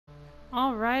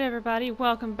Alright everybody,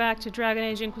 welcome back to Dragon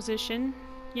Age Inquisition.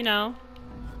 You know,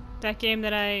 that game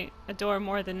that I adore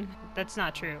more than... That's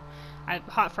not true.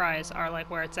 Hot fries are like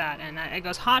where it's at, and it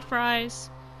goes hot fries,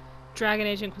 Dragon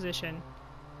Age Inquisition,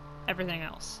 everything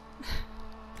else.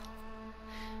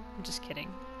 I'm just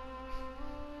kidding.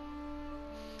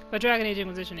 But Dragon Age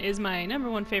Inquisition is my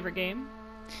 #1 favorite game.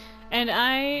 And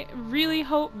I really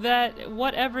hope that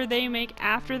whatever they make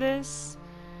after this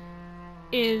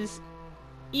is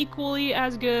equally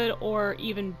as good or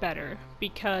even better,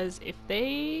 because if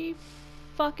they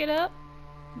fuck it up,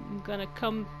 I'm gonna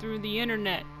come through the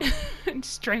internet and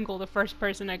strangle the first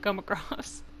person I come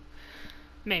across.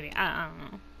 Maybe, I don't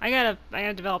know. I gotta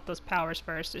develop those powers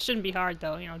first. It shouldn't be hard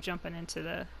though, you know, jumping into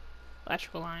the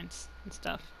electrical lines and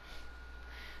stuff.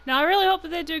 Now I really hope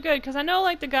that they do good, because I know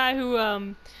like the guy who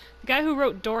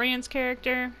wrote Dorian's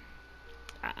character,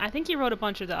 I think he wrote a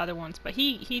bunch of the other ones, but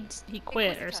he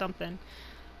quit or something.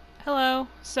 Hello.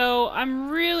 So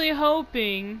I'm really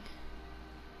hoping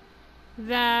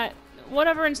that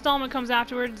whatever installment comes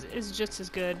afterwards is just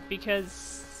as good,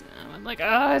 because I'm like,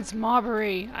 it's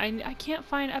mobbery. I can't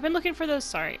find. I've been looking for those.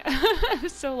 Sorry, it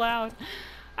was so loud.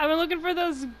 I've been looking for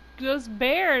those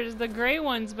bears, the gray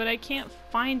ones, but I can't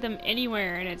find them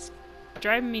anywhere, and it's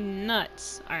driving me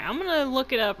nuts. All right, I'm gonna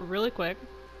look it up really quick.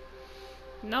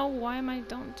 No, why am I?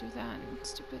 Don't do that,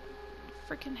 stupid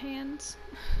freaking hands.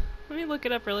 Let me look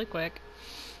it up really quick.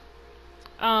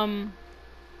 Cause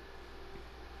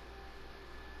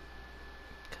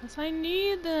I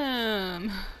need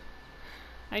them.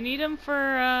 I need them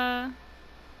for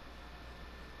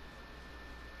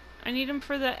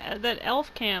that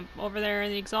elf camp over there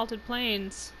in the Exalted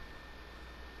Plains.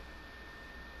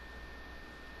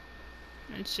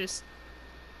 It's just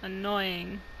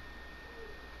annoying.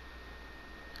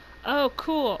 Oh,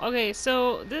 cool. Okay,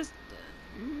 so this.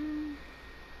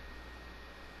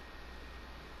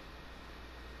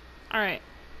 Alright.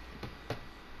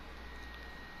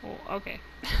 Oh, okay.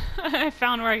 I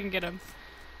found where I can get them.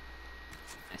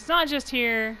 It's not just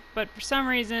here, but for some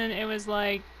reason it was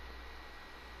like,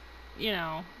 you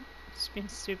know, just being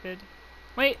stupid.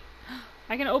 Wait!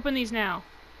 I can open these now.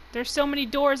 There's so many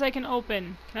doors I can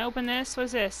open. Can I open this? What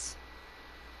is this?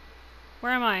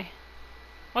 Where am I?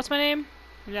 What's my name?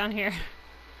 I'm down here.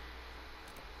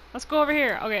 Let's go over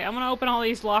here. Okay, I'm gonna open all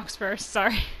these locks first.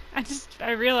 Sorry.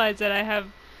 I realized that I have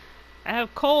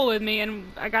Cole with me,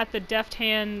 and I got the deft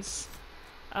hands,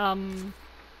 I can't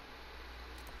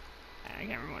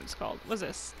remember what it's called. What's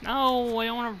this? No, I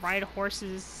don't want to ride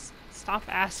horses. Stop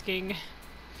asking.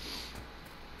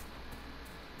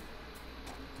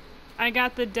 I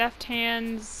got the deft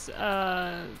hands,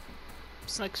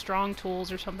 it's like strong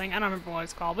tools or something. I don't remember what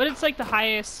it's called, but it's like the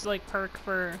highest, like, perk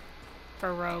for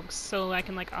rogues, so I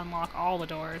can, like, unlock all the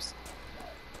doors.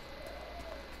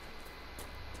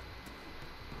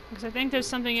 Because I think there's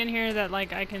something in here that,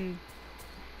 like, I can...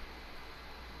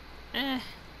 Hey,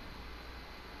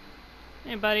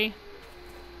 buddy.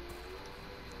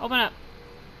 Open up.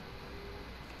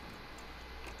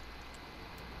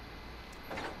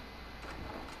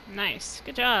 Nice.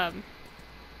 Good job.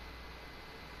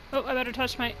 Oh, I better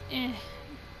touch my...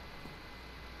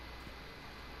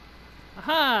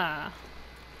 Aha!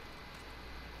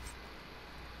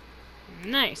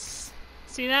 Nice.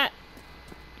 See that?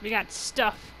 We got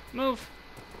stuff. Move.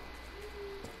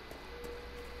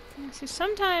 See,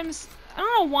 sometimes, I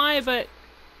don't know why, but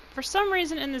for some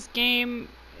reason in this game,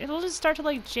 it'll just start to,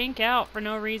 like, jank out for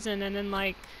no reason, and then,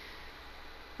 like,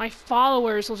 my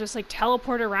followers will just, like,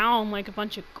 teleport around like a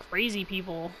bunch of crazy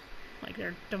people. Like,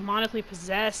 they're demonically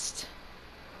possessed.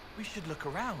 We should look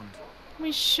around.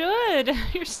 We should!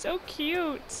 You're so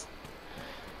cute!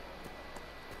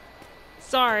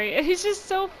 Sorry, he's just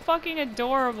so fucking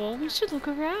adorable. We should look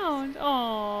around.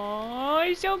 Aww,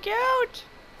 he's so cute!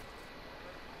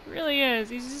 Really is.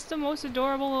 He's just the most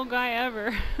adorable little guy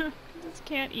ever. Just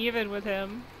can't even with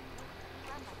him.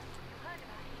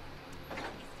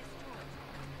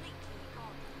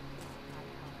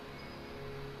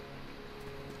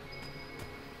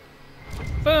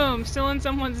 Boom! Stealing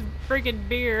someone's friggin'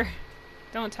 beer.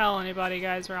 Don't tell anybody,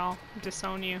 guys, or I'll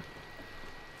disown you.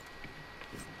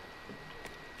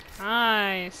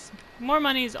 Nice. More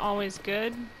money is always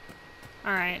good.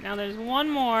 Alright, now there's one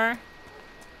more.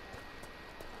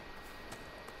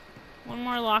 One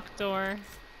more locked door.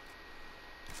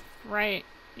 Right.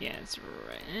 Yeah, it's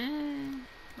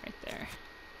right there.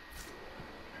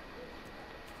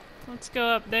 Let's go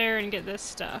up there and get this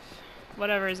stuff.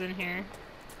 Whatever's in here.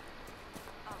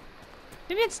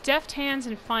 Maybe it's deft hands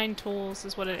and fine tools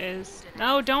is what it is.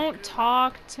 No, don't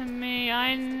talk to me.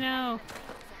 I know.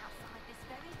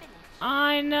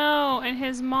 I know, and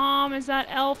his mom is that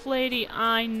elf lady.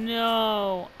 I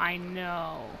know. I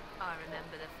know. I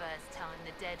remember the first time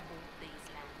the dead walked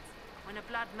these lands, when a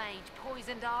blood mage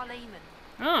poisoned our leman.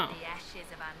 Oh. The ashes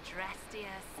of Andrastia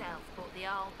herself brought the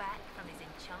Arl back from his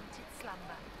enchanted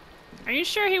slumber. Are you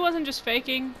sure he wasn't just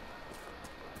faking?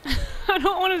 I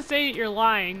don't want to say that you're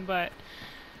lying, but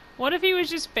what if he was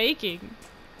just faking?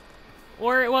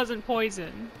 Or it wasn't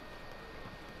poison,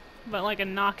 but like a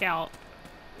knockout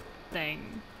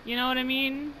thing. You know what I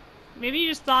mean? Maybe you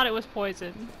just thought it was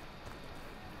poison.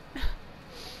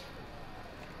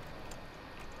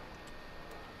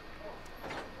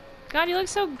 God, you look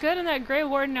so good in that Grey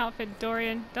Warden outfit,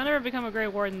 Dorian. Don't ever become a Grey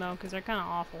Warden, though, because they're kind of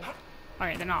awful.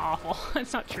 Alright, they're not awful.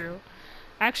 That's not true.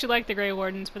 I actually like the Grey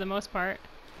Wardens for the most part.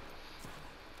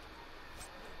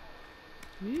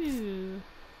 Ooh.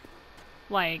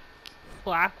 Like,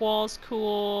 Blackwall's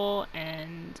cool,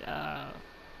 and,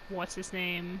 what's his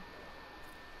name?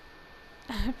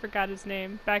 I forgot his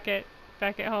name. Back at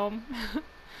home.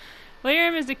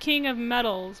 Lyrium is the king of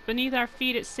metals. Beneath our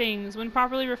feet it sings. When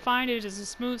properly refined, it is a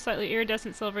smooth, slightly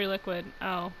iridescent silvery liquid.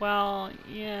 Oh, well,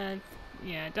 yeah,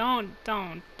 don't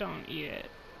eat it.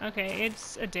 Okay,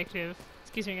 it's addictive.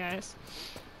 Excuse me, guys.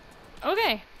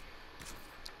 Okay.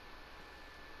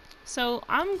 So,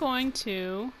 I'm going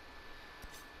to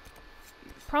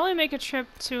probably make a trip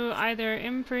to either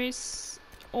Impris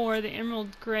or the Emerald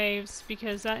Graves,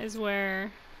 because that is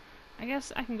where, I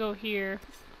guess I can go here.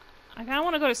 I kind of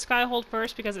want to go to Skyhold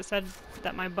first because it said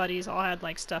that my buddies all had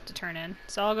like stuff to turn in.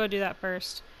 So I'll go do that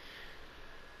first.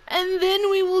 And then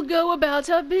we will go about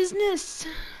our business.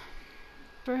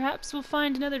 Perhaps we'll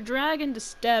find another dragon to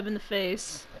stab in the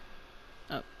face.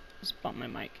 Oh, just bumped my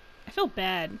mic. I feel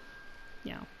bad.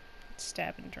 You know,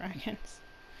 stabbing dragons.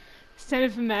 Instead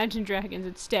of Imagine Dragons,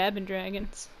 it's stabbing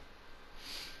dragons.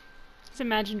 It's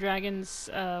Imagine Dragons'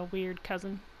 weird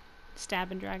cousin.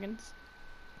 Stabbing dragons.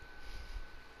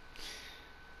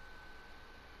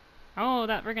 Oh,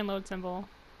 that friggin' load symbol.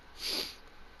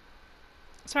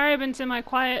 Sorry I've been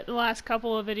semi-quiet the last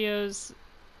couple of videos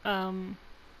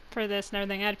for this and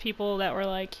everything. I had people that were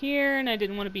like here and I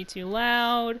didn't want to be too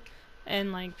loud,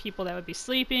 and like people that would be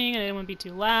sleeping and I didn't want to be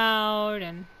too loud,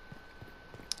 and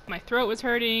my throat was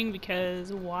hurting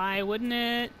because why wouldn't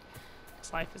it?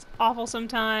 This life is awful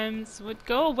sometimes. Would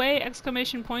go away!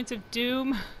 Exclamation points of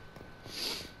doom.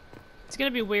 It's gonna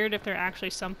be weird if they're actually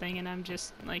something and I'm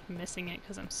just like missing it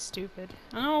because I'm stupid.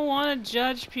 I don't want to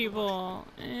judge people.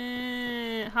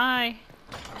 Hi.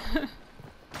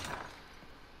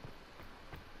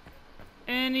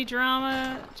 Any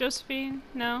drama, Josephine?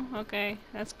 No? Okay,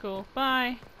 that's cool.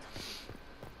 Bye.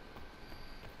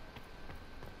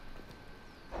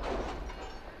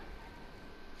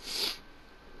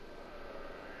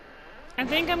 I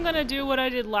think I'm gonna do what I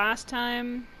did last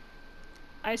time.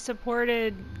 I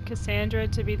supported Cassandra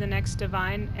to be the next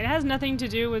divine. It has nothing to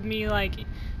do with me like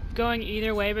going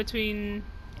either way between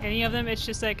any of them. It's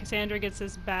just that Cassandra gets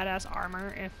this badass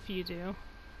armor if you do.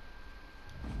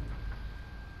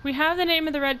 We have the name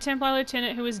of the Red Templar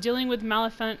Lieutenant who is dealing with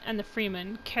Maleficent and the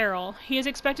Freeman, Carol. He is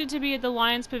expected to be at the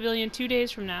Lion's Pavilion 2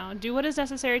 days from now. Do what is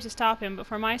necessary to stop him, but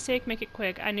for my sake, make it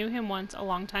quick. I knew him once, a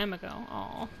long time ago.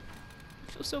 Aw.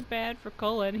 I feel so bad for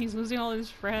Cullen. He's losing all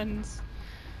his friends.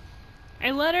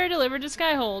 A letter delivered to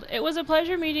Skyhold. It was a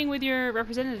pleasure meeting with your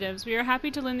representatives. We are happy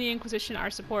to lend the Inquisition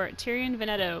our support. Tyrion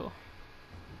Veneto.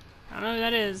 I don't know who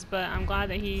that is, but I'm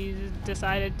glad that he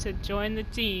decided to join the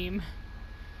team.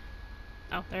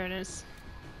 Oh, there it is.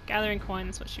 Gathering coin,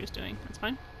 that's what she was doing. That's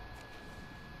fine.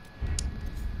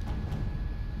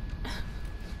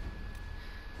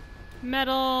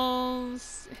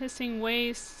 Metals, hissing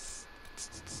wastes.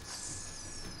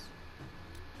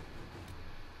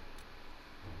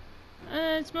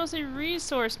 It's mostly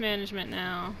resource management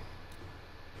now.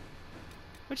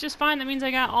 Which is fine, that means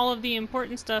I got all of the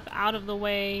important stuff out of the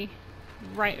way,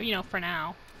 right, you know, for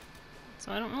now.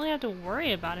 So I don't really have to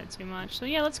worry about it too much. So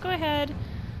yeah, let's go ahead.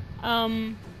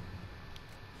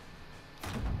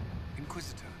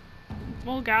 Inquisitor.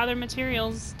 We'll gather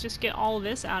materials, just get all of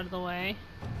this out of the way.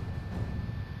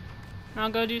 And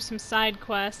I'll go do some side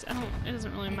quests. It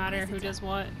doesn't really matter who does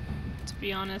what, to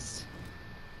be honest.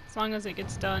 As long as it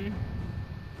gets done.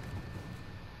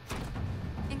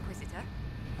 Inquisitor?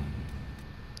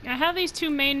 I have these two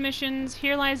main missions,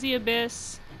 Here Lies the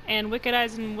Abyss, and Wicked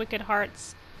Eyes and Wicked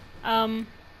Hearts. I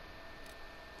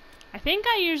think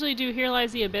I usually do Here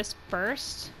Lies the Abyss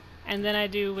first, and then I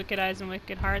do Wicked Eyes and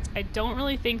Wicked Hearts. I don't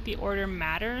really think the order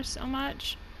matters so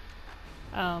much.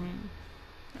 I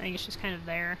think it's just kind of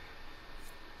there.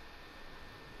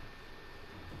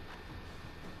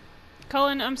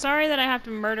 Cullen, I'm sorry that I have to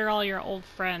murder all your old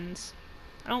friends.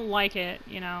 I don't like it,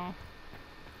 you know.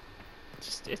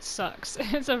 Just, it sucks.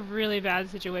 It's a really bad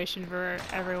situation for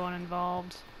everyone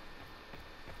involved.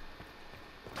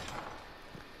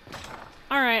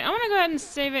 Alright, I'm gonna go ahead and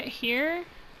save it here,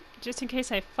 just in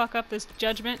case I fuck up this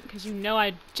judgment, because you know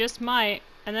I just might.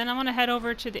 And then I'm gonna head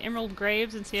over to the Emerald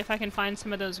Graves and see if I can find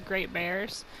some of those great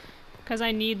bears, because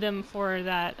I need them for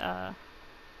that,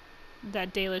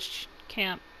 that Dalish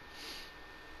camp.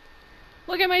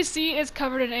 Look at my seat, it's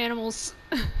covered in animals.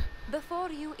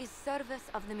 Before you is Service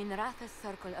of the Minrathous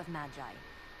Circle of Magi.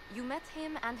 You met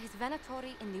him and his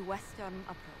Venatori in the western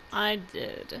approach. I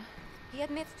did. He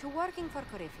admits to working for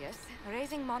Corypheus,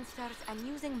 raising monsters and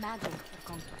using magic for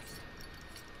conquest.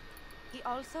 He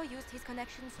also used his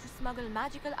connections to smuggle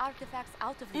magical artifacts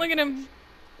out of the Look at him.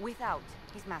 without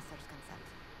his master's consent.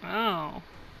 Oh.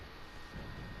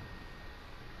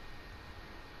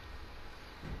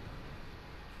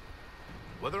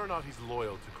 Whether or not he's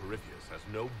loyal to Corypheus has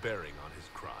no bearing on his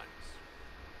crimes.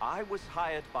 I was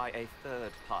hired by a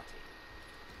third party.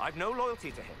 I've no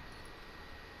loyalty to him.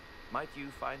 Might you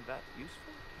find that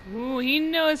useful? Ooh, he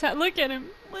knows how. Look at him.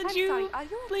 Would I'm you sorry, are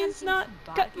you please attempting not to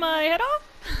cut bargain? my head off?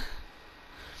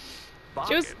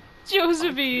 Bargain?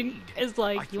 Josephine I plead. is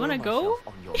like, I you throw wanna go? myself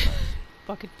on your mercy.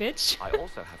 Bucket bitch. I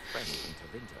also have friends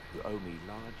in Tevinter who owe me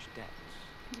large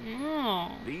debts.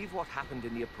 Oh. Leave what happened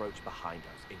in the approach behind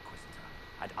us, Inquisitor,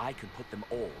 and I can put them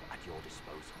all at your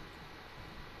disposal.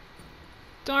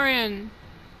 Dorian.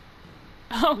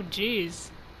 Oh, jeez.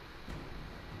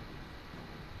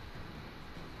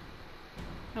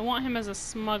 I want him as a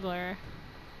smuggler.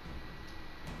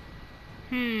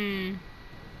 I mean,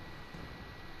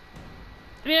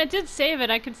 I did save it.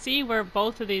 I could see where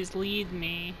both of these lead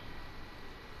me.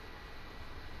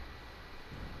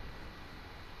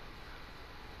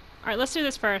 Alright, let's do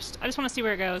this first. I just want to see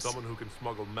where it goes. Someone who can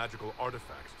smuggle magical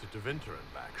artifacts to Tevinter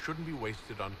and back shouldn't be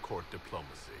wasted on court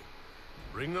diplomacy.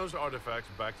 Bring those artifacts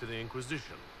back to the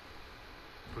Inquisition.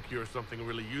 Procure something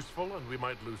really useful and we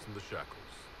might loosen the shackles.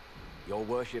 Your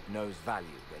worship knows value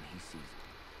when he sees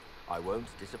it. I won't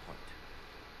disappoint.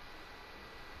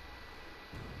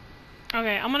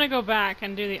 Okay, I'm gonna go back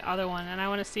and do the other one, and I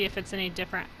want to see if it's any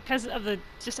different. Because of the...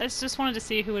 I just wanted to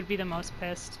see who would be the most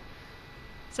pissed.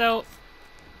 So,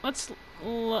 let's...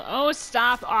 Oh,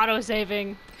 stop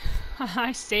auto-saving.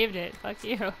 I saved it. Fuck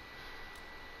you.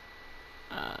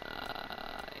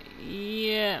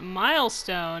 Yeah,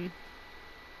 milestone.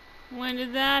 When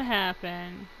did that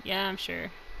happen? Yeah, I'm sure.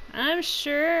 I'm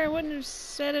sure. I wouldn't have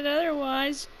said it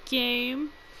otherwise,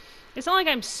 game. It's not like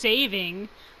I'm saving.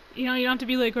 You know, you don't have to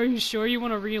be like, are you sure you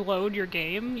want to reload your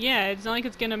game? Yeah, it's not like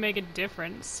it's gonna make a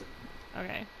difference.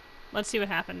 Okay. Let's see what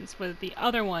happens with the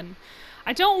other one.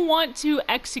 I don't want to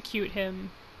execute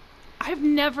him. I've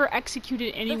never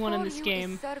executed anyone in this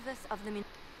game. Service of the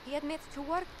he admits to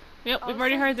work. Yep, we've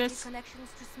already heard this. Connections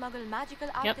to smuggle magical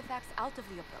artifacts out of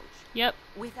the approach. Yep.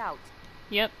 Without.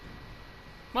 Yep.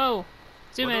 Whoa.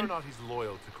 Zoom Whether in. or not he's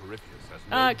loyal to Corypheus has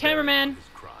no bearing cameraman. on his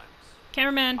crimes.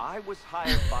 Cameraman. I was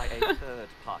hired by a third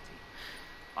party.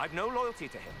 I've no loyalty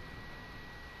to him.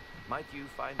 Might you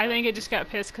find I think that it just got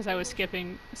useful? pissed because I was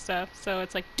skipping stuff, so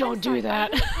it's like, don't I'm do sorry,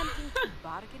 that. are you attempting to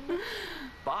bargain with me?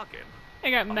 Bargain? I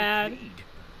got mad. plead.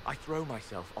 I throw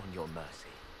myself on your mercy.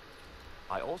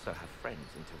 I also have friends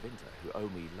in Tevinter who owe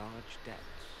me large debts.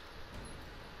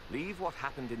 Leave what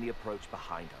happened in the approach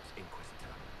behind us,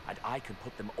 Inquisitor, and I can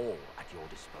put them all at your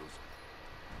disposal.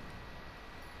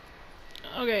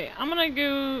 Okay, I'm gonna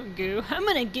go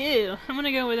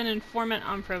with an informant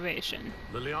on probation.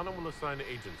 Liliana will assign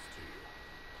agents to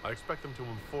you. I expect them to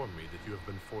inform me that you have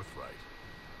been forthright.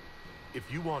 If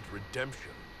you want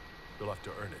redemption, you'll have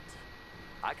to earn it.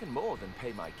 I can more than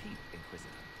pay my keep, Inquisitor.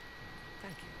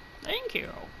 Thank you. Thank you.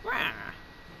 Rah.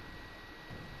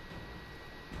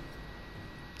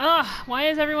 Ugh, why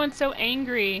is everyone so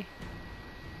angry?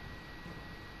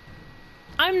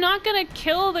 I'm not gonna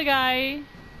kill the guy.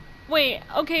 Wait,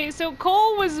 okay, so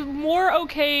Cole was more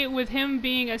okay with him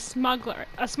being a smuggler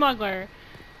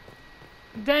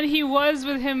than he was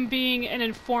with him being an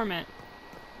informant.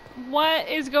 What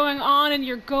is going on in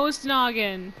your ghost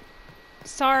noggin?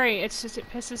 Sorry, it's just, it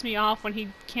pisses me off when he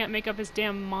can't make up his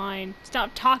damn mind.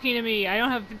 Stop talking to me, I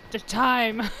don't have the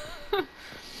time.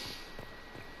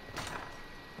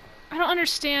 I don't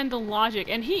understand the logic,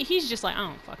 and he's just like, I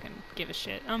don't fucking give a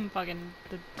shit. I'm fucking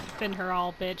the defend her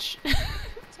all bitch.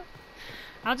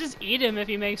 I'll just eat him if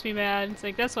he makes me mad. It's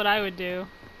like, that's what I would do.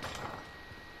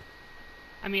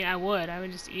 I mean, I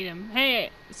would just eat him. Hey,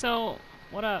 so,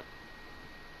 what up?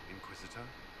 Inquisitor?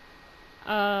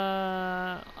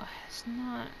 It's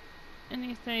not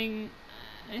anything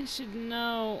I should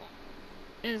know.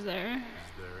 Is there? Is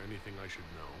there anything I should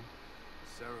know?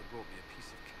 Sarah brought me a piece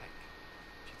of cake.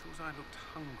 She thought I looked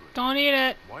hungry. Don't eat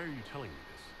it. Why are you telling me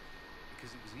this?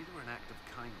 Because it was either an act of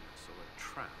kindness or a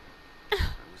trap. I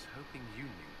was hoping you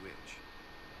knew which.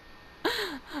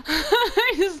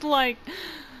 He's like,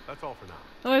 That's all for now.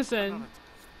 listen,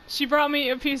 she brought me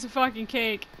a piece of fucking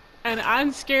cake, and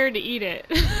I'm scared to eat it.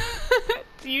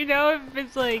 Do you know if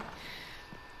it's like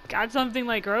got something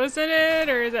like gross in it,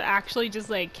 or is it actually just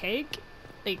like cake?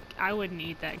 Like, I wouldn't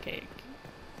eat that cake.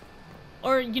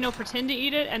 Or, you know, pretend to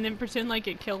eat it and then pretend like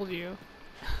it killed you.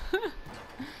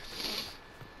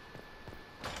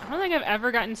 I don't think I've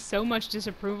ever gotten so much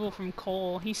disapproval from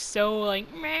Cole. He's so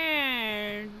like,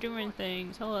 meh, doing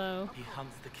things. Hello. He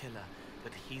hunts the killer,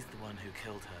 but he's the one who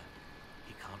killed her.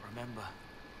 He can't remember.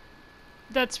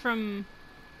 That's from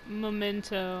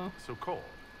Memento. So, Cole,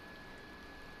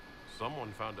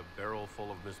 someone found a barrel full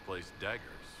of misplaced daggers.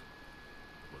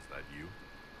 Was that you?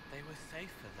 They were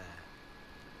safer there.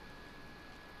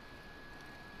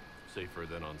 Safer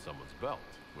than on someone's belt,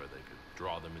 where they could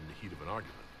draw them in the heat of an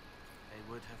argument. They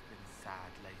would have been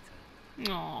sad later.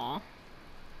 Aww.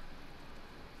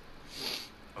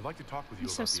 I'd like to talk with you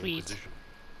He's so about the sweet. Inquisition.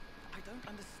 I don't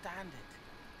understand it.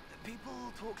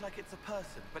 People talk like it's a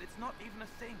person, but it's not even a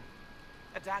thing.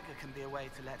 A dagger can be a way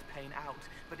to let pain out,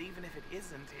 but even if it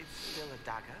isn't, it's still a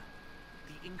dagger.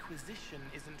 The Inquisition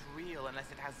isn't real unless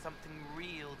it has something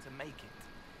real to make it.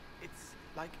 It's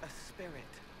like a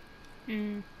spirit.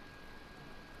 Mm.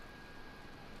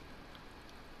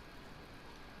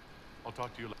 I'll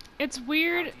talk to you later. It's How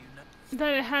weird do you know?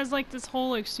 that it has like this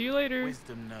whole like, see you later.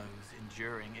 Wisdom knows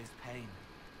enduring is pain.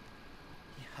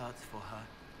 He hurts for her,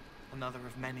 another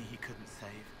of many he couldn't save.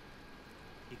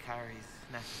 He carries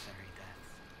necessary deaths.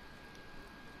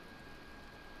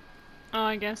 Oh,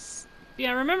 I guess.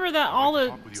 Yeah, remember that all like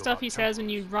to the talk with you stuff about he says when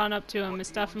you Templars. run up to him What is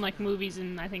do you stuff want in to like know? movies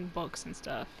and I think books and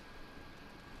stuff.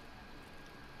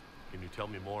 Can you tell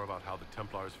me more about how the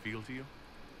Templars feel to you?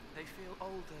 They feel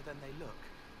older than they look.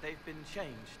 They've been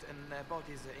changed, and their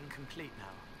bodies are incomplete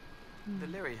now.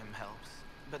 Delirium helps,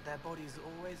 but their bodies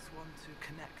always want to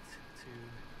connect to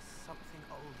something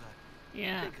older,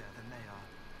 Yeah. bigger than they are.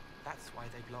 That's why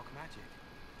they block magic.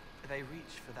 They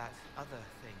reach for that other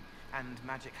thing, and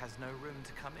magic has no room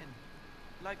to come in.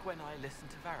 Like when I listen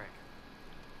to Varric.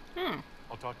 Hmm.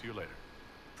 I'll talk to you later.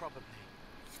 Probably.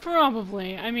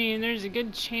 Probably. I mean, there's a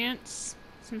good chance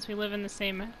since we live in the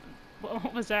same.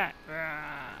 What was that?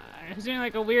 I was doing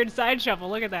like a weird side shuffle.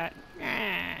 Look at that.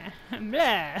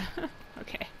 Blah.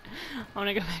 Okay. I want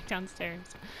to go back downstairs.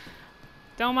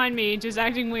 Don't mind me, just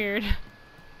acting weird.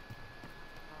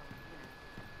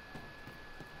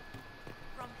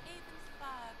 From Haven's Fire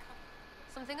come.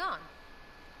 Something on?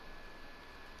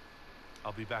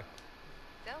 I'll be back.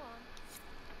 Go on.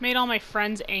 Made all my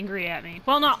friends angry at me.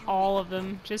 Well, not all of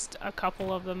them, just a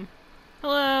couple of them.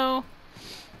 Hello.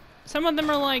 Some of them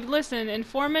are like, listen,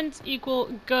 informants equal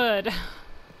good.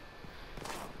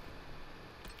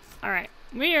 Alright,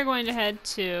 we are going to head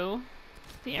to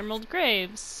the Emerald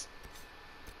Graves.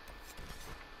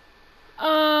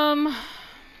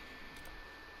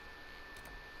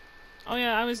 Oh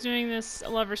yeah, I was doing this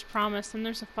Lover's Promise, and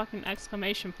there's a fucking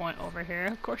exclamation point over here.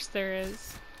 Of course there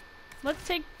is. Let's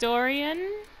take Dorian,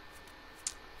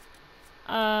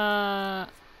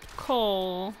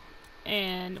 Cole,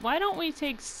 and why don't we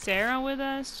take Sarah with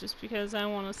us? Just because I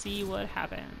want to see what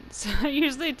happens. I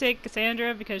usually take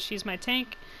Cassandra because she's my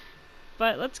tank,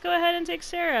 but let's go ahead and take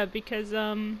Sarah because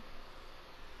let's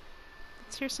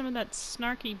hear some of that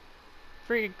snarky,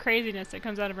 friggin' craziness that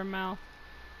comes out of her mouth.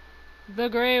 The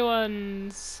Grey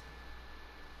Ones.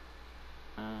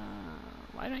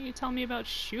 Why don't you tell me about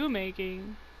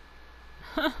shoemaking?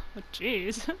 Oh,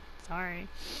 jeez. Sorry.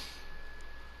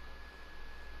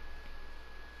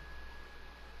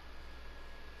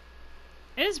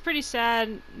 It is pretty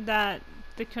sad that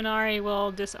the Kunari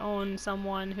will disown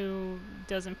someone who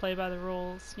doesn't play by the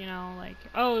rules, you know, like,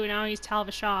 oh, now he's Tal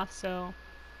Vashoth, so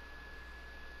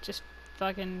just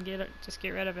fucking get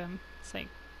rid of him. It's like,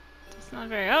 it's not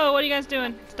very, oh, what are you guys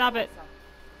doing? Stop it.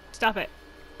 Stop it.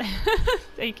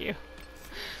 Thank you.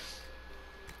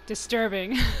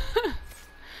 Disturbing.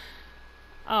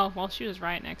 Oh, well, she was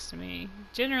right next to me.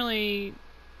 Generally,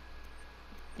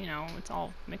 you know, it's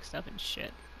all mixed up in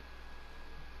shit.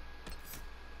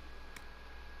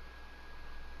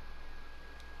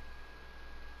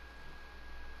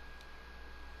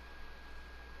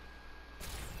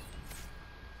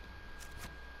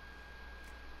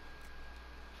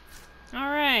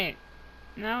 Alright.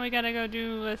 Now we gotta go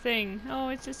do a thing. Oh,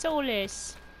 it's a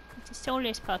soulless. It's a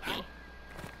soulless puppy.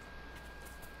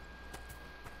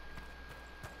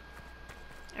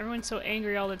 Everyone's so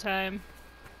angry all the time.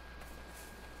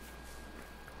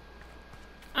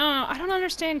 I don't know. I don't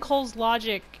understand Cole's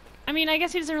logic. I mean, I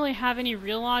guess he doesn't really have any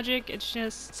real logic. It's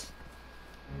just...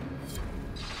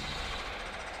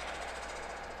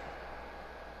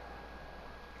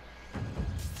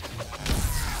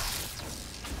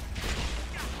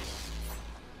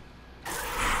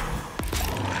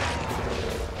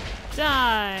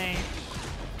 Die!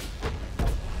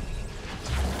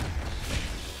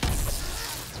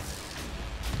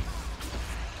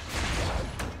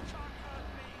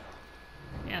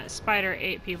 Yeah, the spider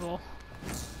ate people.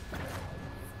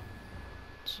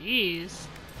 Jeez.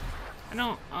 I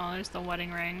don't... Oh, there's the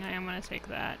wedding ring. I am gonna take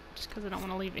that, just because I don't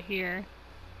want to leave it here.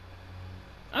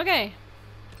 Okay.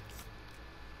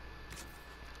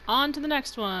 On to the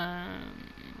next one.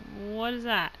 What is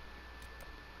that?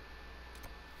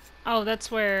 Oh, that's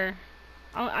where...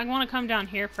 Oh, I want to come down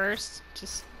here first,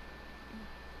 just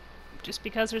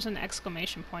because there's an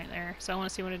exclamation point there, so I want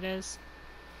to see what it is.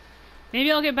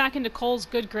 Maybe I'll get back into Cole's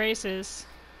good graces.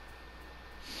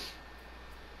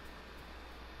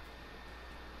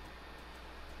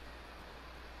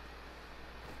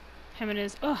 Him and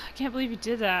his... Oh, I can't believe you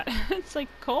did that. It's like,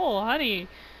 Cole, honey. You're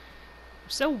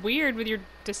so weird with your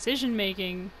decision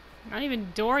making. Not even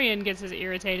Dorian gets as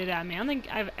irritated at me. I don't think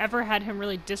I've ever had him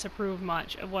really disapprove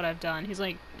much of what I've done. He's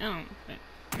like, oh,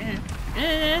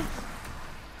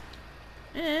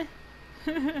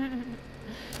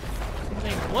 He's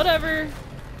like, whatever.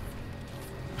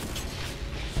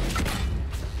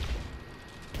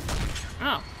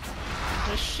 Oh,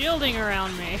 the shielding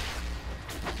around me.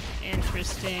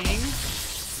 Interesting.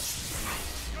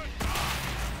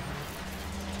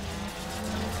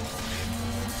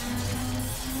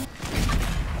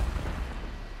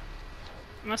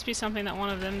 It must be something that one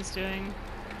of them is doing.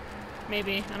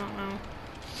 Maybe, I don't know.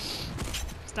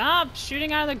 Stop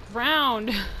shooting out of the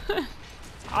ground!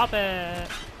 Stop it!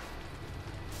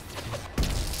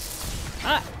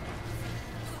 Ah!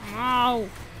 No!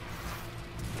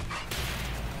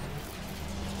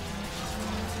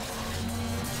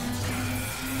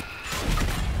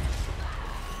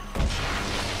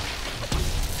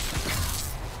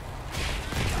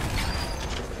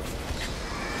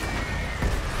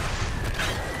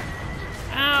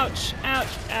 Ouch! Ouch!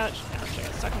 Ouch! Ouch! I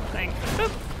got stuck in the thing.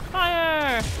 Boop!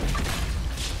 Fire!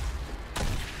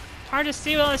 Hard to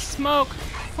see with all this smoke.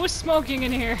 Who's smoking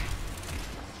in here?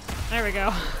 There we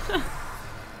go.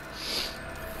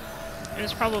 It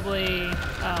was probably,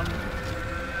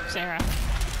 Sarah.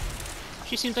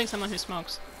 She seems like someone who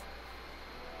smokes.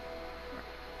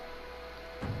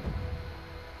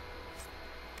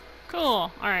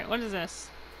 Cool. Alright, what is this?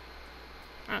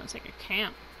 Oh, it's like a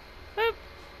camp. Boop!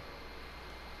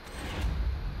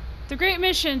 The Great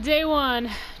Mission, Day 1.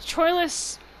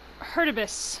 Troilus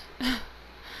Herdibus.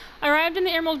 Arrived in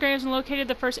the Emerald Graves and located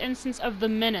the first instance of the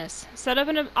Menace. Set up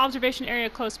an observation area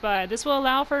close by. This will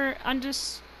allow for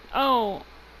undisrupted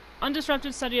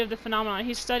study of the phenomenon.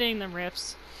 He's studying the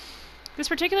rifts. This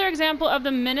particular example of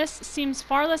the Menace seems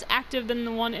far less active than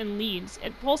the one in Leeds.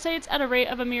 It pulsates at a rate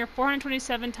of a mere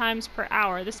 427 times per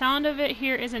hour. The sound of it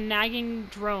here is a nagging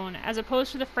drone, as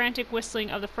opposed to the frantic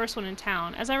whistling of the first one in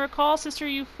town. As I recall, Sister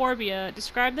Euphorbia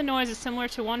described the noise as similar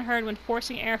to one heard when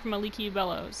forcing air from a leaky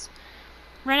bellows.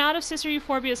 Ran out of Sister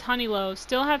Euphorbia's honey loaves.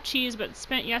 Still have cheese, but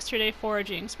spent yesterday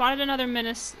foraging. Spotted another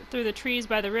menace through the trees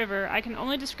by the river. I can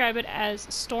only describe it as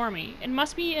stormy. It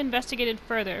must be investigated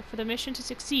further. For the mission to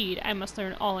succeed, I must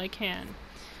learn all I can.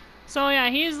 So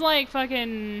yeah, he's like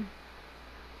fucking...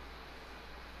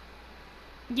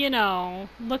 You know,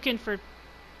 looking for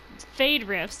fade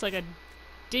rifts like a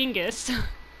dingus.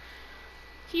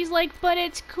 He's like, but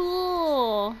it's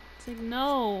cool. It's like,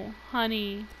 no,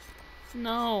 honey.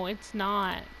 No, it's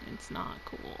not. It's not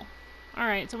cool.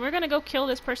 Alright, so we're gonna go kill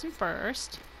this person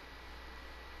first.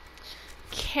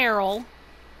 Carol.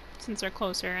 Since they're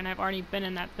closer, and I've already been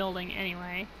in that building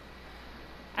anyway.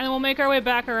 And then we'll make our way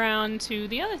back around to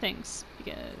the other things.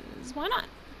 Because why not?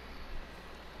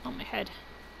 Oh, my head.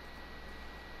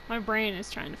 My brain is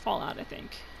trying to fall out, I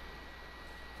think.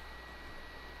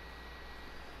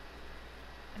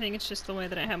 I think it's just the way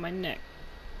that I have my neck.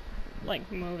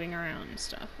 Like moving around and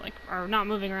stuff, like, or not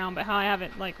moving around, but how I have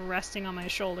it like resting on my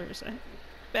shoulders.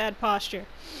 Bad posture.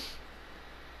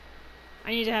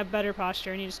 I need to have better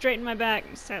posture. I need to straighten my back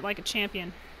and sit like a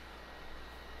champion.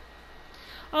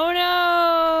 Oh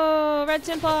no! Red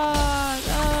Simplot!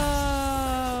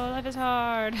 Oh, life is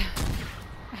hard.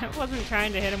 I wasn't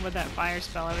trying to hit him with that fire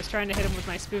spell. I was trying to hit him with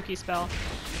my spooky spell.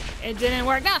 It didn't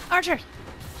work. Ah, Archer!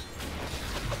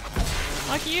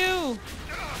 Fuck you!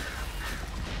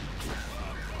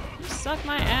 Suck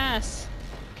my ass.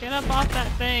 Get up off that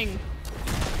thing.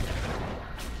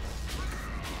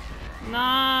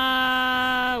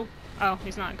 No. Oh,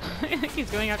 he's not. He's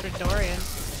going after Dorian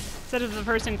instead of the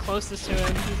person closest to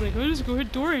him. He's like, I'll just go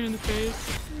hit Dorian in the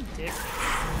face. Dick.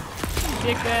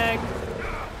 Dickbag.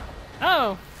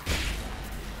 Oh.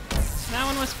 That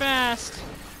one was fast.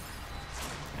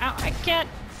 Ow, I can't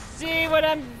see what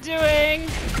I'm doing.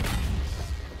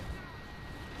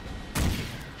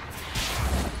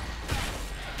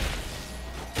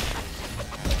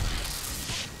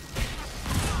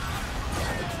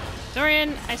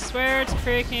 Dorian, I swear to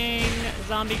freaking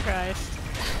zombie Christ.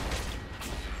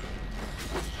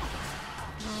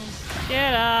 Oh,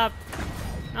 get up.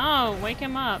 No, wake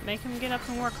him up. Make him get up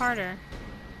and work harder.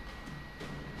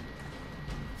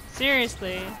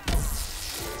 Seriously.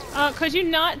 Could you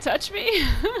not touch me?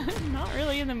 I'm not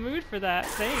really in the mood for that.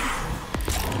 Thanks.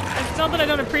 It's not that I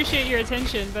don't appreciate your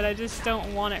attention, but I just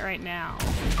don't want it right now.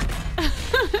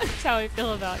 That's how I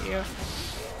feel about you.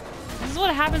 This is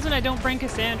what happens when I don't bring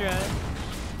Cassandra.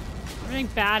 Everything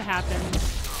bad happens.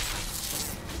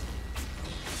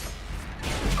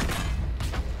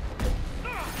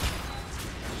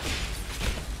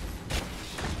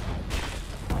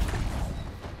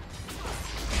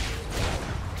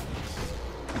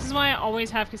 This is why I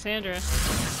always have Cassandra.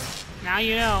 Now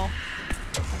you know.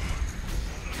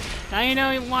 Now you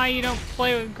know why you don't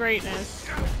play with greatness.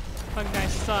 Fucking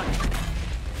guys suck.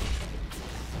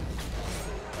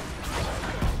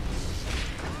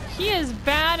 He is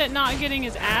bad at not getting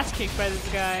his ass kicked by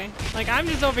this guy. Like, I'm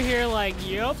just over here like,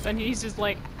 yup, and he's just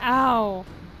like, ow.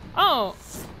 Oh,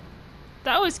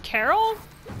 that was Carol?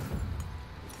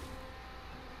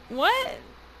 What?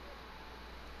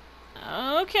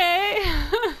 Okay.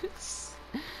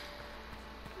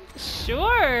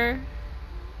 Sure.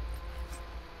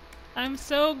 I'm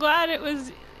so glad it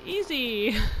was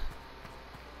easy.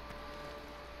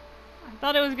 I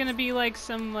thought it was gonna be like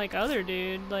some like other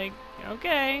dude, like,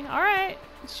 okay, alright,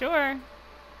 sure.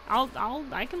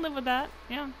 I can live with that,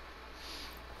 yeah.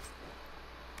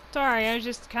 Sorry, I was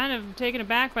just kind of taken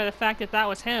aback by the fact that that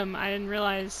was him. I didn't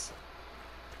realize,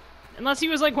 unless he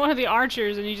was like one of the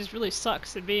archers and he just really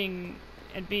sucks at being.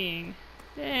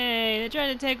 Hey, they're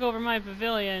trying to take over my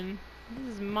pavilion.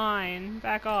 This is mine.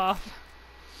 Back off.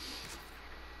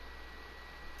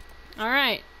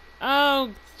 Alright.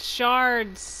 Oh,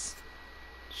 shards.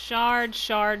 Shards.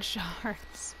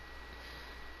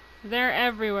 They're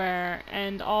everywhere,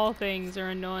 and all things are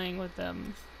annoying with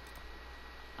them.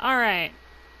 Alright.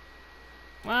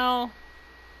 Well.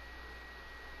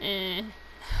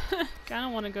 Kinda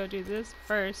wanna go do this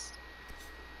first.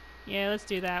 Yeah, let's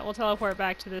do that. We'll teleport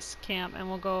back to this camp and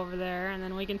we'll go over there, and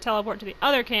then we can teleport to the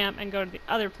other camp and go to the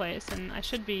other place, and I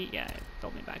should be, yeah, it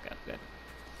filled me back up, good.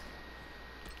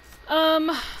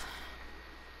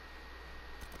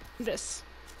 This.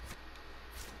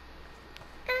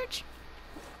 Urge.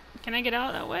 Can I get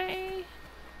out that way?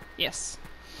 Yes.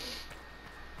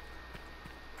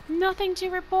 Nothing to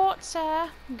report, sir.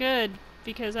 Good,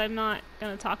 because I'm not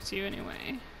gonna talk to you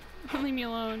anyway. Leave me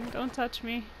alone. Don't touch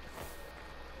me.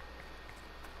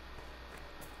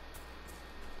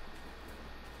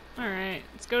 Alright,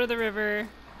 let's go to the river.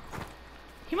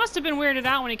 He must have been weirded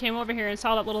out when he came over here and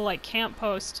saw that little, like, camp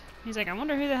post. He's like, I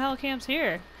wonder who the hell camps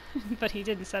here. But he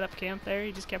didn't set up camp there,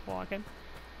 he just kept walking.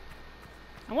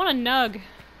 I want a nug.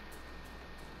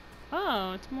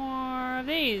 Oh, it's more of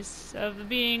these. Of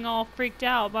being all freaked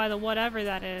out by the whatever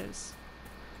that is.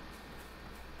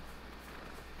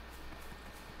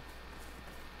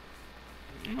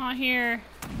 I'm not here.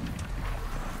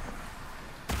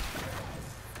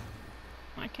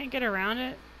 I can't get around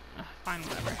it? Ugh, fine,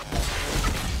 whatever.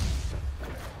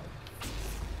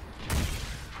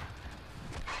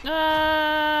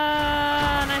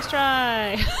 Ah, nice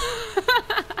try.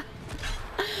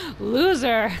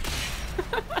 Loser.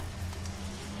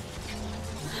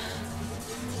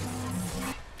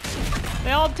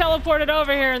 They all teleported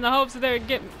over here in the hopes that they would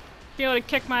be able to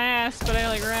kick my ass, but I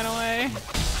like ran away.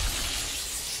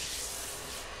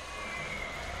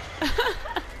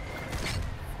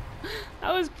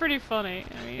 That was pretty funny.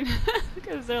 I mean,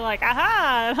 because they're like,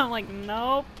 aha! And I'm like,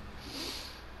 nope.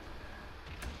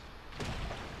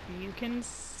 You can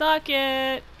suck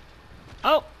it.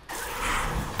 Oh!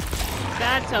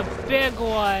 That's a big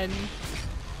one.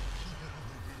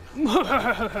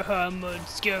 I'm a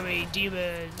scary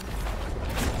demon.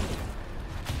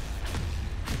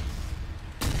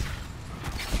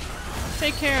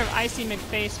 Take care of Icy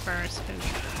McFace first, because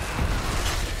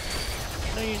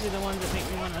they're usually the ones that make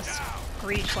me want to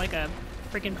screech like a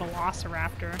freaking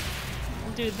velociraptor.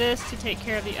 We'll do this to take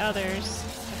care of the others.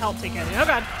 To help take care of the— oh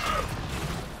god!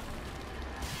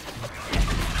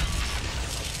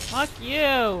 Fuck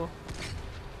you!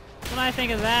 What do I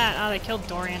think of that? Oh, they killed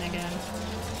Dorian again.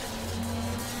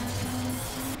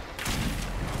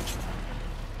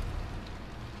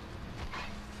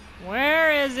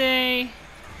 Where is he?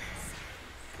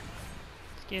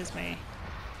 Excuse me.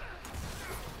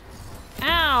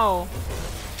 Ow!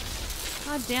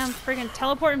 Goddamn friggin'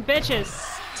 teleporting bitches!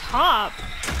 Stop!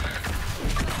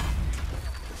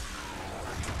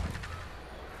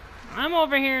 I'm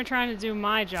over here trying to do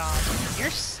my job. You're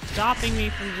stopping me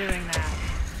from doing that.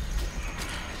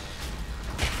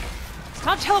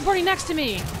 Stop teleporting next to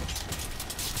me!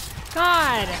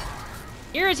 God!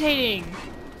 Irritating!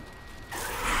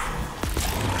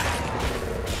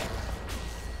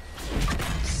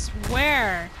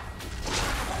 Swear!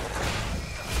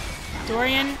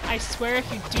 Dorian, I swear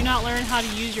if you do not learn how to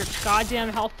use your goddamn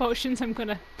health potions, I'm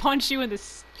gonna punch you in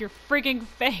your freaking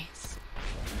face.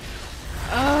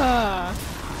 Ugh.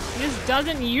 He just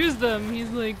doesn't use them. He's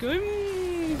like,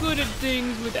 I'm good at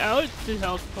things without the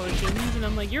health potions. And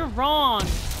I'm like, you're wrong.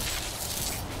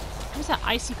 Who's that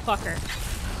icy fucker?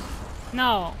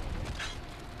 No.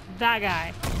 That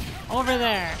guy. Over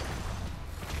there.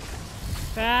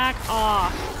 Back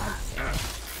off.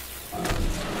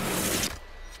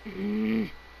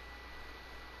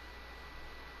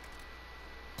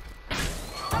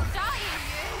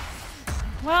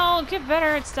 Well, get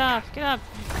better at stuff. Get up,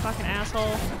 you fucking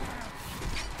asshole.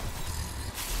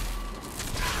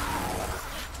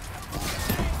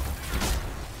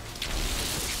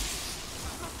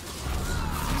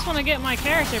 I just want to get my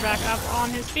character back up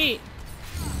on his feet.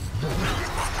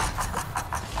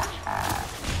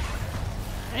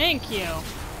 Thank you.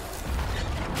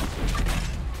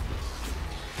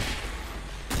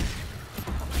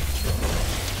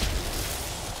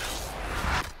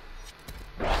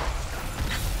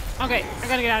 Okay, I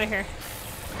gotta get out of here.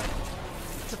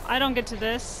 So if I don't get to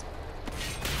this...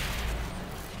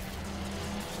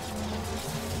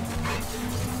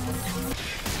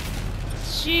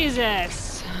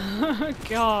 Jesus!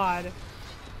 God.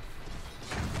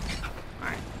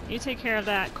 Alright, you take care of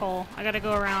that, Cole. I gotta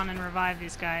go around and revive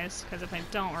these guys, because if I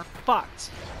don't, we're fucked.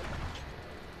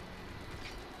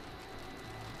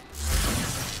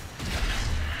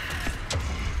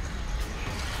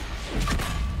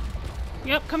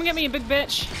 Yep, come get me, you big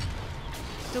bitch.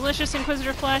 Delicious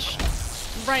Inquisitor flesh,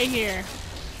 right here.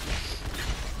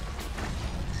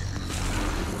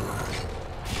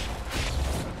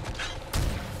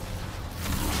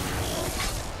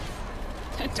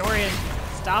 Dorian,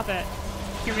 stop it.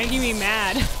 You're making me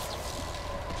mad.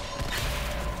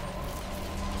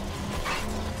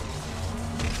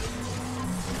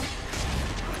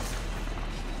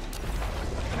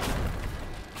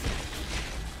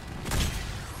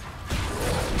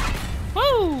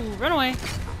 Run away.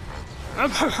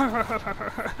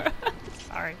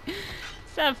 Sorry.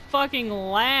 It's that fucking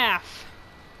laugh.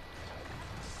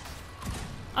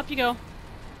 Up you go.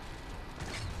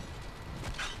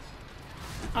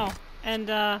 Oh, and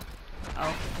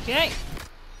okay.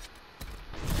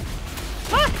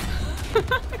 Ah!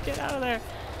 Get out of there.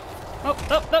 Oh,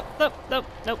 nope, nope, nope, nope,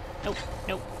 nope, nope,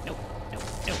 nope, nope, nope,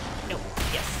 nope, nope.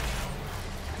 Yes.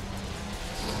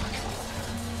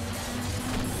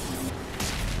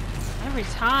 Every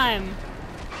time.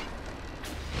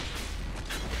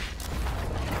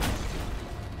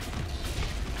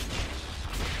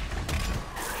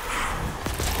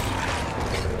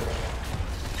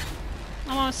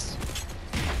 Almost.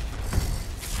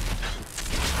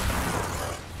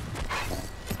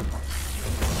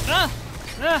 Ah!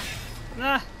 Ah!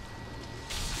 Ah!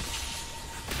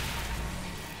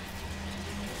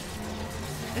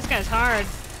 This guy's hard.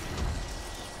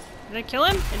 Did I kill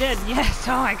him? I did. Yes.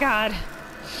 Oh my god.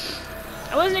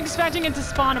 I wasn't expecting it to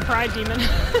spawn a pride demon.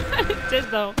 It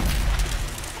did though.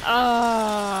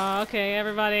 Oh, okay,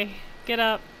 everybody. Get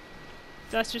up.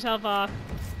 Dust yourself off.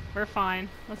 We're fine.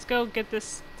 Let's go get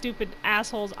this stupid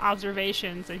asshole's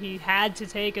observations that he had to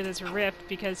take of this rift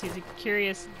because he's a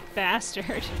curious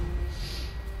bastard.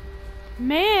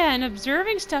 Man,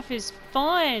 observing stuff is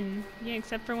fun. Yeah,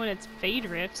 except for when it's fade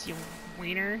rifts, you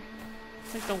wiener.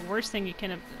 It's like the worst thing you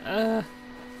can have.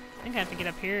 I think I have to get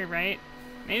up here, right?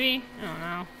 Maybe? I don't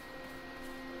know.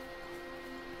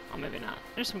 Oh, maybe not.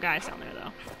 There's some guys down there,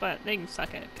 though. But they can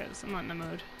suck it, because I'm not in the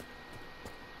mood.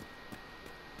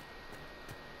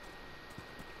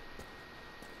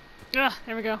 Ugh,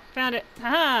 there we go. Found it.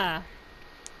 Haha!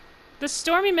 The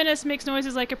Stormy Menace makes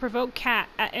noises like a provoked cat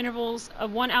at intervals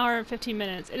of 1 hour and 15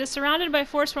 minutes. It is surrounded by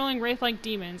four-swirling wraith-like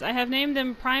demons. I have named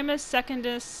them Primus,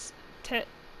 Secundus,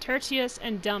 Tertius,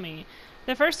 and Dummy.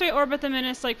 The first three orbit the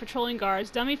menace like patrolling guards.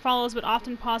 Dummy follows but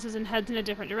often pauses and heads in a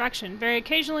different direction. Very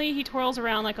occasionally, he twirls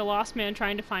around like a lost man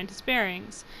trying to find his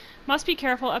bearings. Must be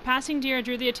careful. A passing deer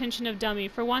drew the attention of Dummy.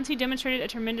 For once he demonstrated a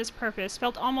tremendous purpose,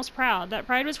 felt almost proud. That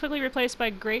pride was quickly replaced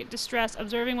by great distress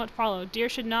observing what followed. Deer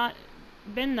should not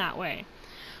been that way.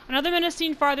 Another menace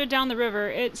seen farther down the river.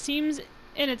 It seems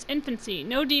in its infancy.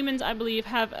 No demons, I believe,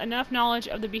 have enough knowledge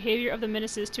of the behavior of the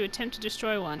menaces to attempt to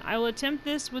destroy one. I will attempt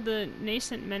this with the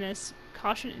nascent menace.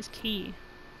 Caution is key.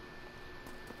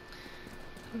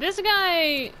 This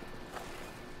guy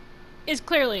is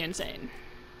clearly insane.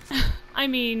 I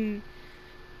mean,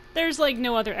 there's like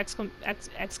no other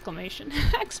explanation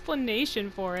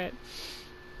for it.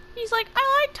 He's like,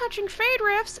 I like touching fade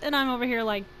rifts, and I'm over here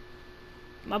like,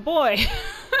 my boy,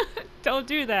 don't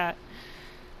do that.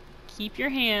 Keep your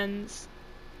hands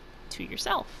to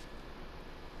yourself.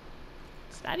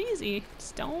 It's that easy.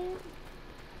 Just don't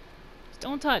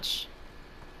touch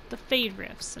the fade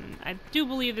rifts. And I do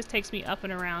believe this takes me up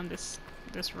and around this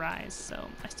rise. So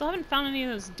I still haven't found any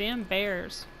of those damn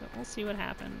bears, but we'll see what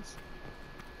happens.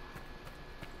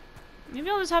 Maybe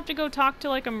I'll just have to go talk to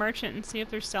like a merchant and see if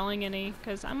they're selling any,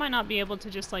 because I might not be able to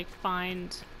just like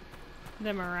find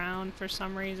them around for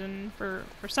some reason, for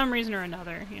some reason or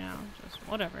another, you know, just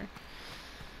whatever.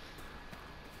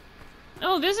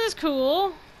 Oh, this is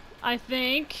cool, I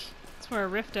think. That's where a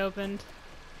rift opened.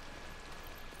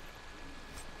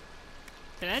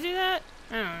 Did I do that?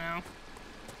 I don't know.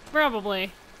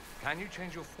 Probably. Can you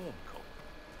change your form, Cole?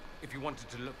 If you wanted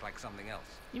to look like something else.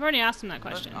 You've already asked him that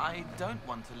question. But I don't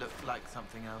want to look like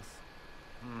something else.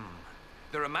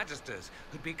 There are magisters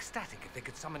who'd be ecstatic if they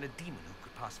could summon a demon who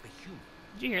could pass for human.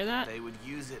 Did you hear that? They would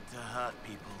use it to hurt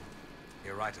people.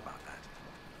 You're right about that.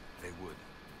 They would.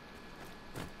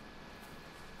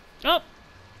 Oh!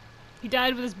 He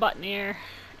died with his butt in the air.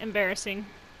 Embarrassing.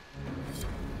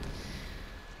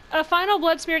 A final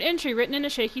blood-smeared entry written in a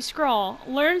shaky scrawl.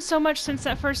 Learned so much since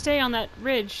that first day on that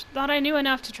ridge. Thought I knew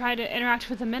enough to try to interact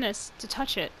with the menace, to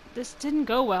touch it. This didn't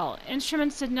go well.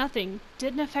 Instruments did nothing.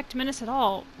 Didn't affect menace at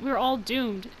all. We were all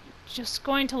doomed. Just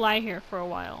going to lie here for a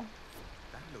while.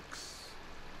 That looks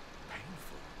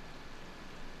painful.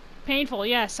 Painful,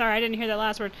 yeah. Sorry, I didn't hear that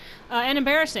last word. And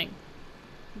embarrassing.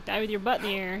 You die with your butt in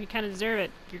the air. You kind of deserve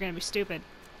it. You're gonna be stupid.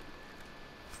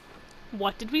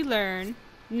 What did we learn?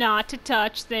 Not to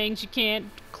touch things you can't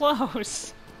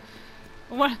close.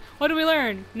 What did we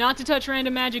learn? Not to touch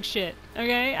random magic shit.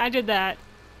 Okay, I did that.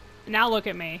 Now look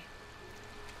at me.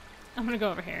 I'm gonna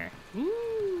go over here.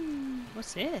 Ooh,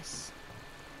 what's this?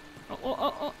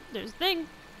 Oh, there's a thing.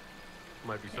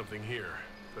 Might be something here.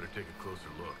 Better take a closer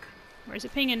look. Where's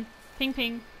it pinging? Ping,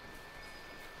 ping.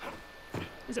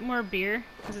 Is it more beer?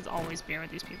 Because it's always beer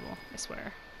with these people, I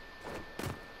swear.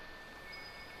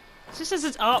 It just says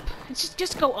it's up. It's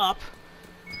just go up.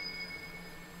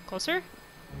 Closer?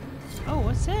 Oh,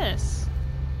 what's this?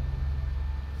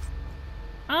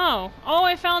 Oh,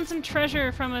 I found some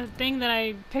treasure from a thing that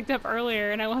I picked up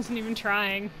earlier and I wasn't even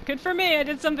trying. Good for me, I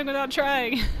did something without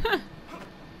trying.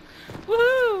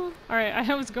 Woohoo! Alright,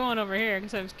 I was going over here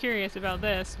because I was curious about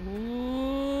this.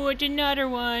 Ooh, it's another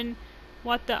one.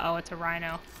 What the? Oh, it's a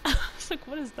rhino. I was like,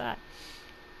 what is that?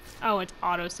 Oh, it's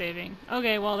auto-saving.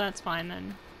 Okay, well, that's fine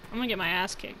then. I'm gonna get my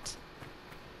ass kicked.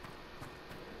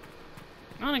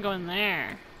 I'm gonna go in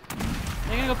there. I'm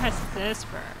gonna go past this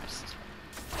first.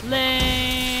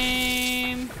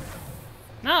 Lame.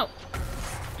 No.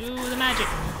 Do the magic.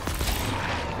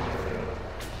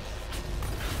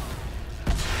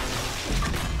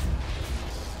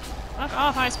 Fuck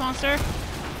off, ice monster.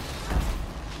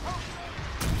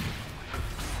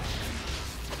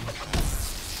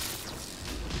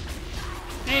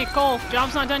 Hey, Cole,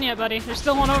 job's not done yet, buddy. There's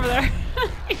still one over there.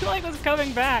 He like was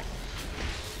coming back.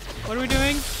 What are we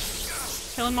doing?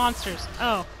 Killing monsters.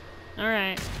 Oh,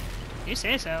 alright. You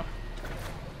say so.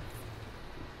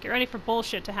 Get ready for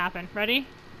bullshit to happen. Ready?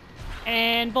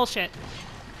 And bullshit.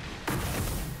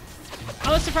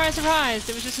 Oh, surprise, surprise!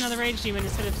 It was just another rage demon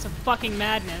instead of some fucking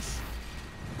madness.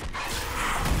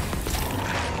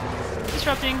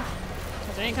 Disrupting.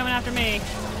 Because they ain't coming after me.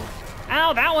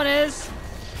 Ow, that one is!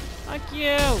 Fuck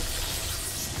you!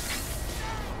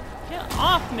 Get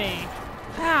off me!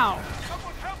 Ow!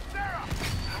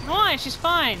 Why? She's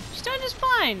fine. She's doing just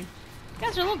fine. You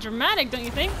guys are a little dramatic, don't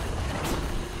you think?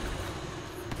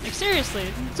 Like, seriously,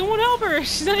 someone help her!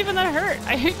 She's not even that hurt!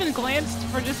 I even glanced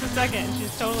for just a second.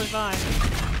 She's totally fine.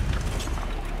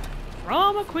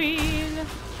 Drama queen!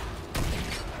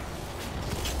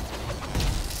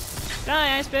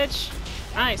 Die, ice bitch!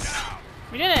 Nice.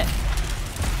 We did it!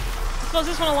 I suppose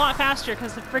this one a lot faster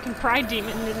because the freaking pride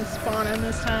demon didn't spawn in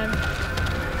this time.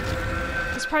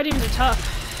 This Pride demons are tough.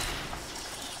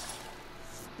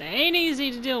 They ain't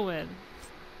easy to deal with.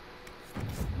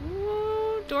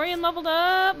 Ooh, Dorian leveled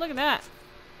up. Look at that.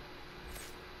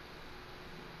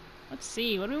 Let's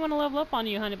see. What do we want to level up on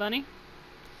you, honey bunny?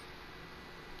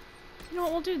 You know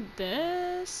what? We'll do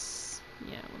this.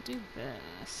 Yeah, we'll do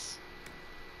this.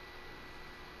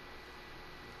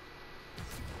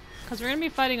 Because we're going to be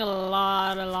fighting a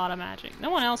lot of magic. No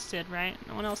one else did, right?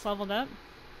 No one else leveled up?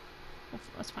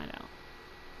 Let's find out.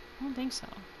 I don't think so.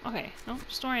 Okay, no,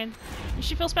 just Dorian. You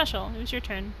should feel special. It was your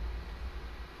turn.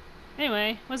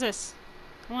 Anyway, what's this?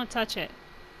 I want to touch it.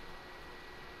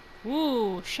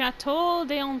 Ooh, Chateau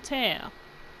d'Anterre.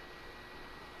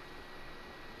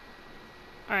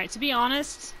 Alright, to be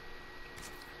honest,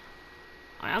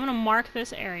 I'm going to mark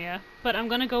this area, but I'm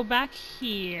going to go back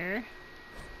here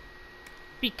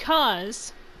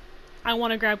because I want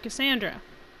to grab Cassandra.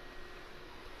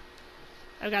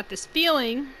 I've got this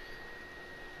feeling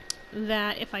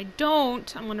that if I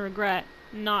don't, I'm going to regret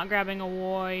not grabbing a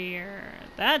warrior.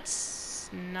 That's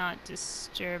not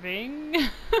disturbing.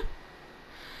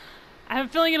 I have a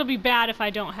feeling it'll be bad if I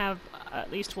don't have at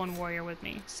least one warrior with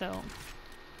me, so...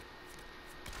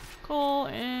 Cool,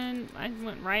 and I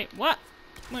went right... What?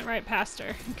 Went right past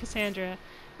her. Cassandra.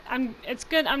 It's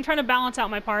good. I'm trying to balance out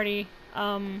my party,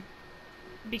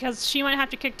 because she might have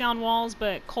to kick down walls,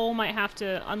 but Cole might have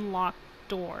to unlock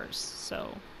doors,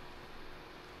 so...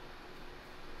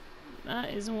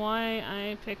 That is why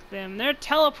I picked them. They're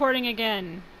teleporting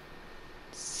again!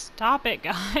 Stop it,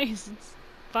 guys. It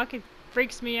fucking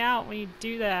freaks me out when you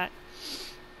do that.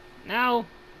 No!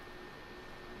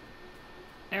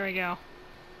 There we go.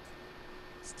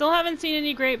 Still haven't seen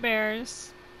any great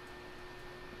bears.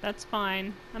 That's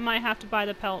fine. I might have to buy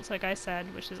the pelts, like I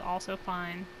said, which is also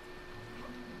fine.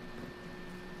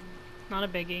 Not a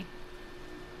biggie.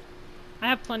 I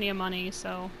have plenty of money,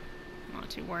 so I'm not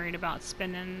too worried about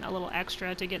spending a little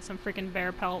extra to get some freaking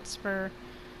bear pelts for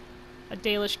a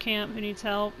Dalish camp who needs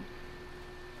help.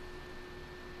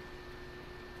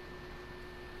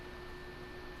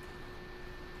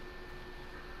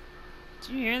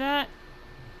 Did you hear that?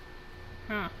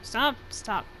 Huh. Stop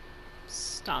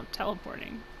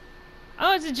teleporting.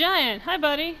 Oh, it's a giant! Hi,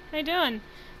 buddy. How you doing?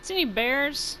 See any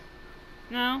bears?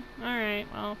 No? Alright,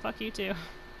 well, fuck you too.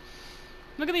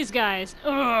 Look at these guys.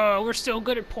 Oh, we're still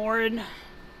good at porn.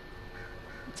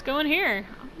 Let's go in here.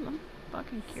 I'm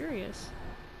fucking curious.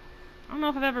 I don't know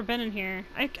if I've ever been in here.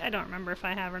 I don't remember if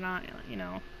I have or not, you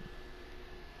know.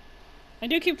 I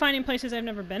do keep finding places I've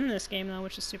never been in this game, though,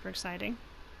 which is super exciting.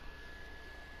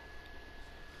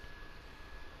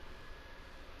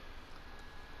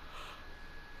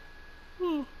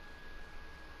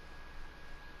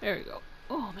 There we go.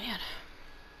 Oh, man.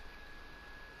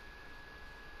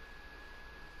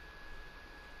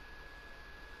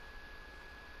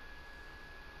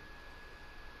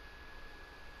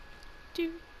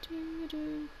 Do, do,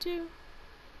 do, do,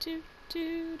 do,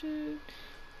 do, do.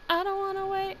 I don't want to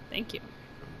wait. Thank you.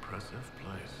 Impressive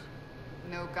place.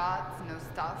 No guards, no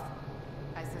staff.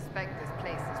 I suspect this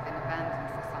place has been abandoned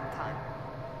for some time.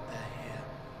 They're here,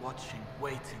 watching,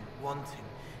 waiting, wanting.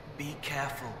 Be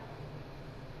careful.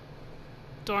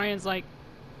 Dorian's like,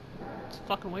 it's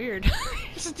fucking weird.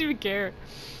 He doesn't even care.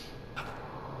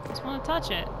 Just want to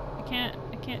touch it. I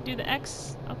can't do the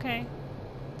X. Okay.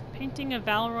 Painting of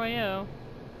Valroyo.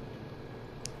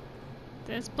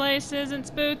 This place isn't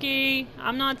spooky.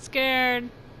 I'm not scared.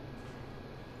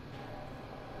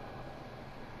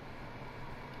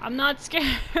 I'm not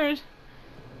scared.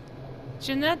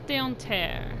 Jeanette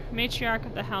d'Anterre, matriarch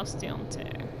of the House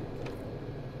d'Anterre.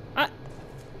 Ah!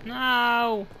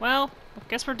 No! Well, I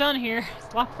guess we're done here.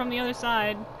 It's locked from the other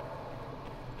side.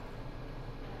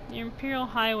 The Imperial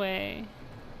Highway.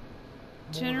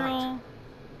 General...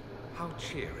 How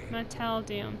cheery. Matal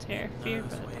d'Anterre, fear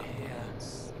for the we're here.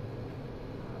 gods.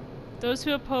 Those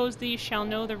who oppose thee shall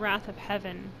know the wrath of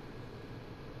heaven.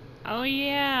 Oh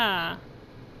yeah.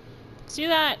 See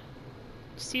that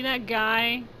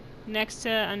guy next to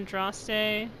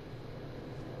Andraste?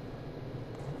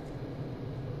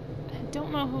 I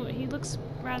don't know who, he looks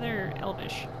rather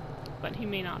elvish, but he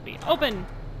may not be. Open!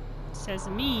 Says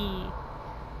me.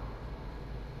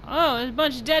 Oh, there's a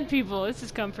bunch of dead people. This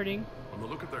is comforting. On the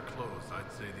look of their clothes,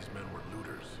 I'd say these men were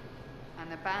looters.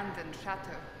 An abandoned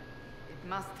chateau. It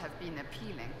must have been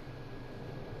appealing.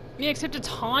 Yeah, except it's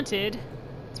haunted.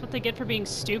 That's what they get for being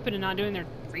stupid and not doing their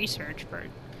research for...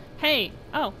 Hey!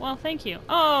 Oh, well, thank you.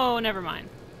 Oh, never mind.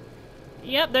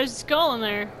 Yep, there's a skull in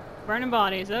there. Burning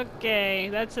bodies. Okay,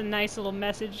 that's a nice little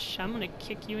message. I'm gonna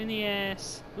kick you in the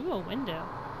ass. Ooh, a window.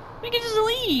 We can just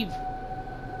leave!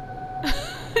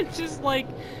 Just like,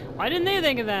 why didn't they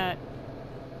think of that?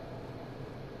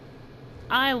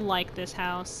 I like this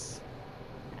house.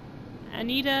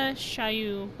 Anita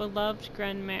Chailloux, beloved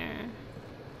grandmère.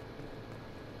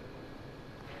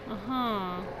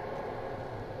 Uh-huh.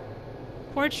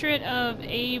 Portrait of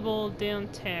Abel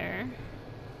Danter.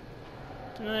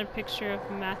 Another picture of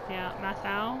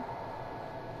Mathau.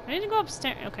 I need to go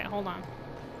upstairs. Okay, hold on.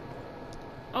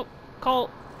 Oh,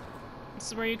 Colt. This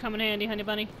is where you come in handy, honey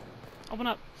bunny. Open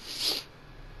up.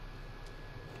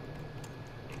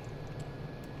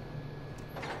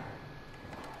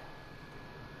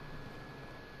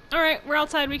 Alright, we're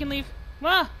outside. We can leave.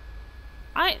 Why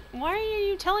are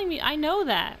you telling me? I know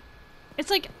that. It's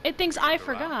like, it thinks I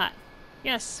forgot.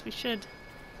 Yes, we should.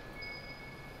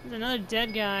 There's another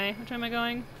dead guy. Which way am I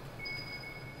going?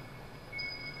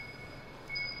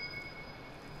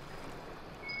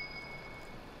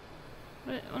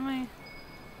 What am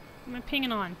I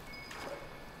pinging on?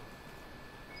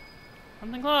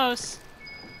 Something close.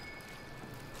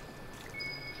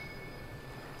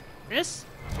 This?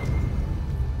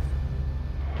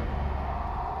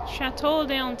 Chateau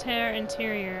d'Anter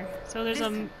interior. So there's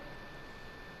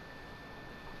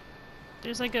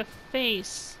there's like a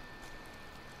face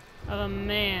of a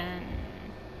man.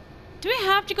 Do we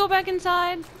have to go back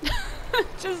inside?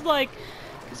 Just like,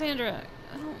 Cassandra,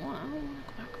 I don't want to go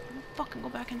back. I don't fucking go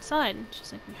back inside. And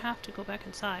she's like, you have to go back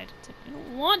inside. It's like, I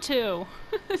don't want to.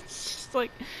 It's just like,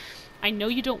 I know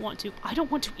you don't want to. I don't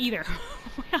want to either.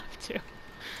 We have to.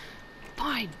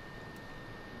 Fine.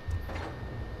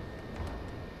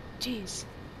 Jeez.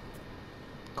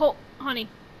 Colt, honey,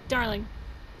 darling.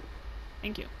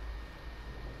 Thank you.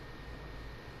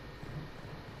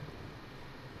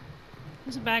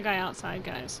 There's a bad guy outside,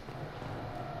 guys.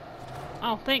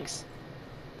 Oh, thanks.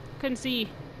 Couldn't see.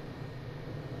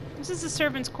 This is the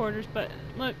servants' quarters, but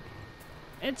look.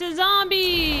 It's a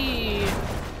zombie!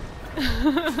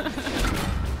 Nothing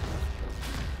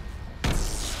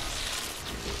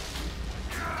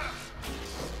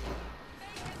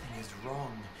is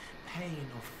wrong. Pain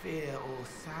or fear or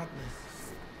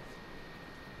sadness.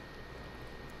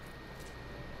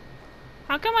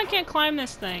 How come I can't climb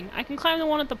this thing? I can climb the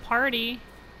one at the party.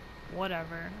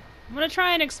 Whatever. I'm gonna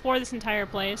try and explore this entire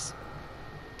place.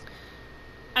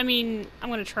 I mean, I'm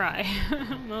gonna try. I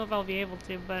don't know if I'll be able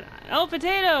to, but... Oh,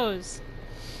 potatoes!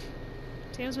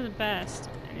 Potatoes are the best.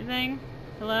 Anything?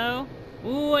 Hello?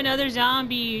 Ooh, another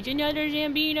zombie! Another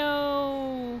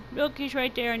Zambino! Look, he's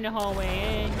right there in the hallway,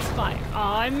 and fire. Oh,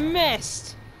 I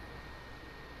missed!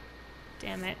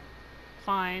 Damn it.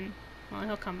 Fine. Well,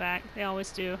 he'll come back. They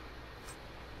always do.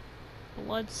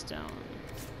 Bloodstone.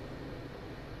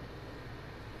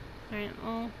 Alright,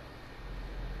 well...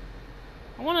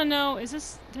 I want to know, is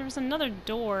this... There was another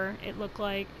door, it looked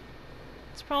like.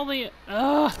 It's probably...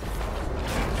 Ugh!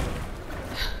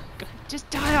 Just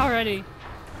die already!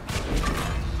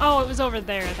 Oh, it was over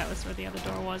there. That was where the other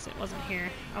door was. It wasn't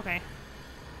here. Okay.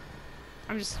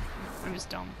 I'm just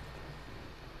dumb.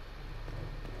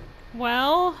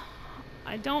 Well...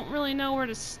 I don't really know where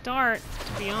to start,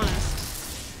 to be honest.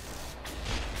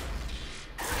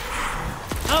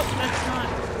 Oh, that's not...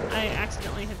 I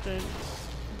accidentally hit the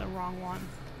wrong one.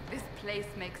 This place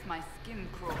makes my skin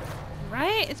crawl.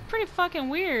 Right? It's pretty fucking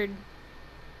weird.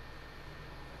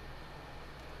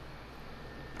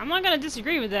 I'm not gonna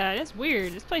disagree with that. It's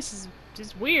weird. This place is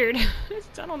just weird.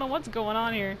 I don't know what's going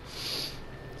on here.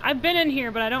 I've been in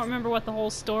here, but I don't remember what the whole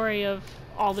story of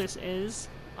all this is.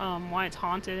 Why it's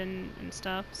haunted and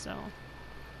stuff, so...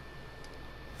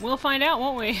 We'll find out,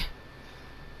 won't we?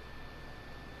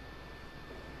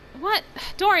 What?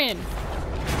 Dorian!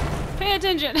 Pay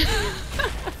attention! Like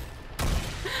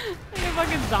a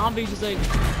fucking zombie just like,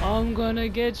 I'm gonna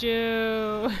get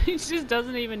you. He just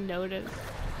doesn't even notice.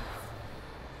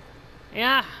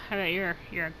 Yeah, I bet you're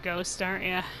a ghost, aren't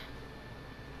you?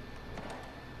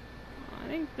 I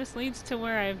think this leads to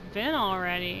where I've been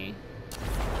already.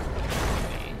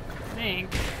 I think.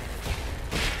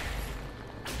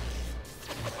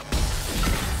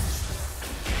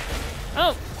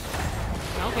 Oh!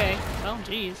 Okay, well,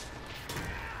 jeez.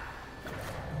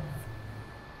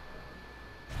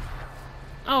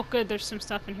 Oh, good, there's some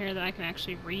stuff in here that I can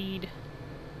actually read.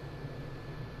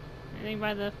 Anything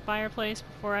by the fireplace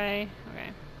before I... Okay.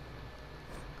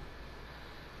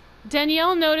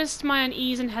 Danielle noticed my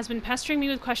unease and has been pestering me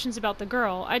with questions about the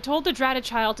girl. I told the dratted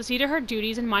child to see to her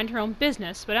duties and mind her own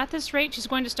business, but at this rate she's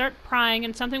going to start prying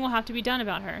and something will have to be done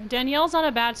about her. Danielle's not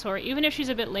a bad sort, even if she's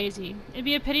a bit lazy. It'd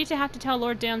be a pity to have to tell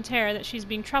Lord Danter that she's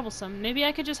being troublesome. Maybe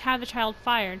I could just have the child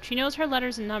fired. She knows her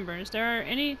letters and numbers. There are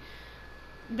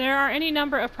any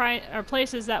number of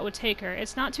places that would take her.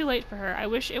 It's not too late for her. I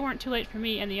wish it weren't too late for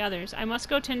me and the others. I must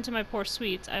go tend to my poor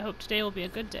sweets. I hope today will be a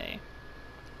good day.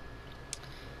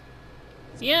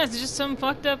 So yeah, it's just some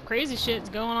fucked up crazy shit's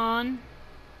going on.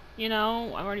 You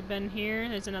know, I've already been here.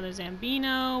 There's another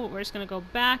Zambino. We're just gonna go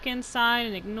back inside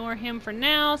and ignore him for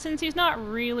now, since he's not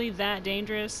really that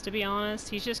dangerous, to be honest.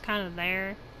 He's just kind of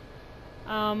there.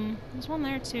 There's one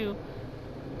there too.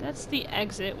 That's the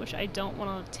exit, which I don't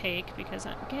want to take because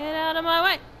get out of my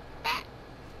way!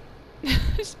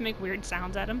 Just make weird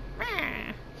sounds at him.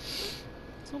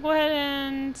 So we'll go ahead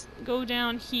and go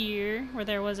down here where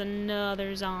there was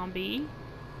another zombie.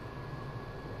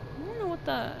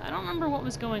 I don't remember what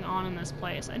was going on in this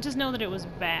place. I just know that it was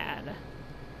bad.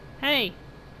 Hey!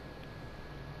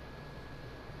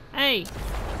 Hey!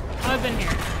 Oh, I've been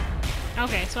here.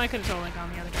 Okay, so I could have totally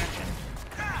gone the other direction.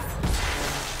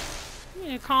 You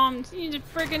need to calm, you need to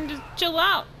friggin' just chill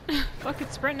out. Fucking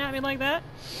sprinting at me like that.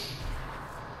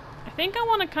 I think I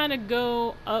want to kind of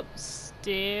go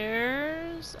upstairs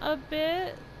a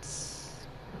bit.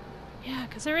 Yeah,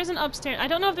 because there is an upstairs. I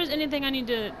don't know if there's anything I need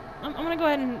to... I'm gonna go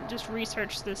ahead and just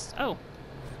research this. Oh.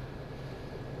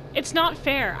 It's not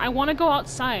fair. I want to go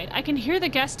outside. I can hear the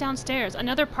guests downstairs.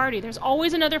 Another party. There's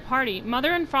always another party.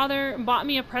 Mother and father bought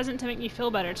me a present to make me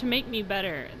feel better, to make me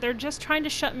better. They're just trying to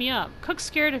shut me up. Cook's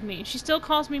scared of me. She still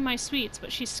calls me my sweets,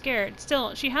 but she's scared.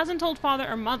 Still, she hasn't told father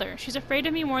or mother. She's afraid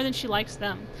of me more than she likes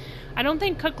them. I don't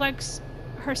think Cook likes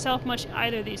herself much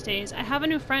either these days. I have a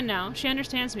new friend now. She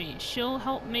understands me. She'll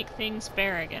help make things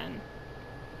fair again.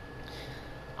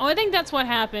 Oh, I think that's what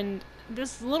happened.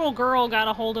 This little girl got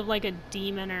a hold of like a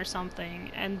demon or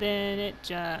something, and then it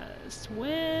just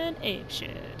went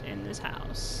apeshit in this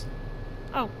house.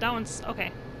 Oh, that one's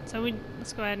okay. So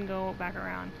let's go ahead and go back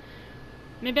around.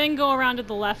 Maybe I can go around to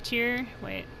the left here.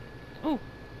 Wait. Ooh.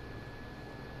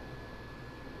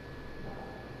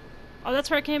 Oh,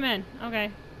 that's where I came in. Okay.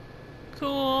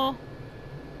 Cool.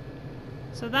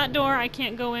 So that door I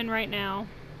can't go in right now.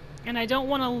 And I don't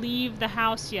want to leave the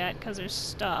house yet because there's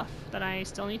stuff that I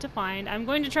still need to find. I'm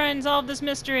going to try and solve this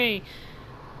mystery.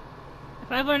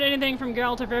 If I've learned anything from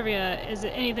Geralt of Rivia, is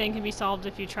that anything can be solved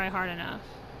if you try hard enough.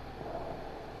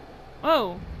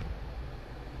 Oh.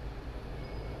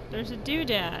 There's a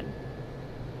doodad.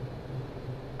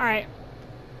 Alright.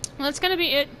 Well, that's going to be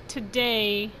it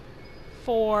today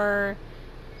for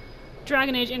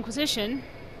Dragon Age Inquisition.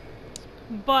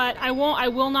 But I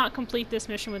will not complete this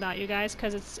mission without you guys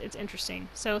because it's interesting.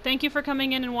 So thank you for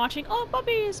coming in and watching. Oh,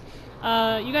 puppies!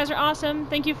 You guys are awesome.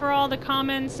 Thank you for all the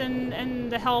comments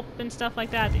and the help and stuff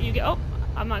like that you get. Oh,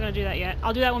 I'm not gonna do that yet.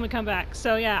 I'll do that when we come back.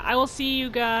 So yeah, I will see you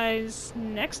guys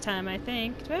next time, I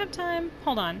think. Do I have time?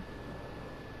 Hold on.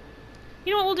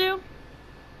 You know what we'll do?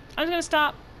 I'm just gonna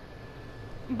stop.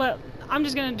 But I'm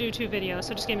just gonna do 2 videos,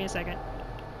 so just give me a second.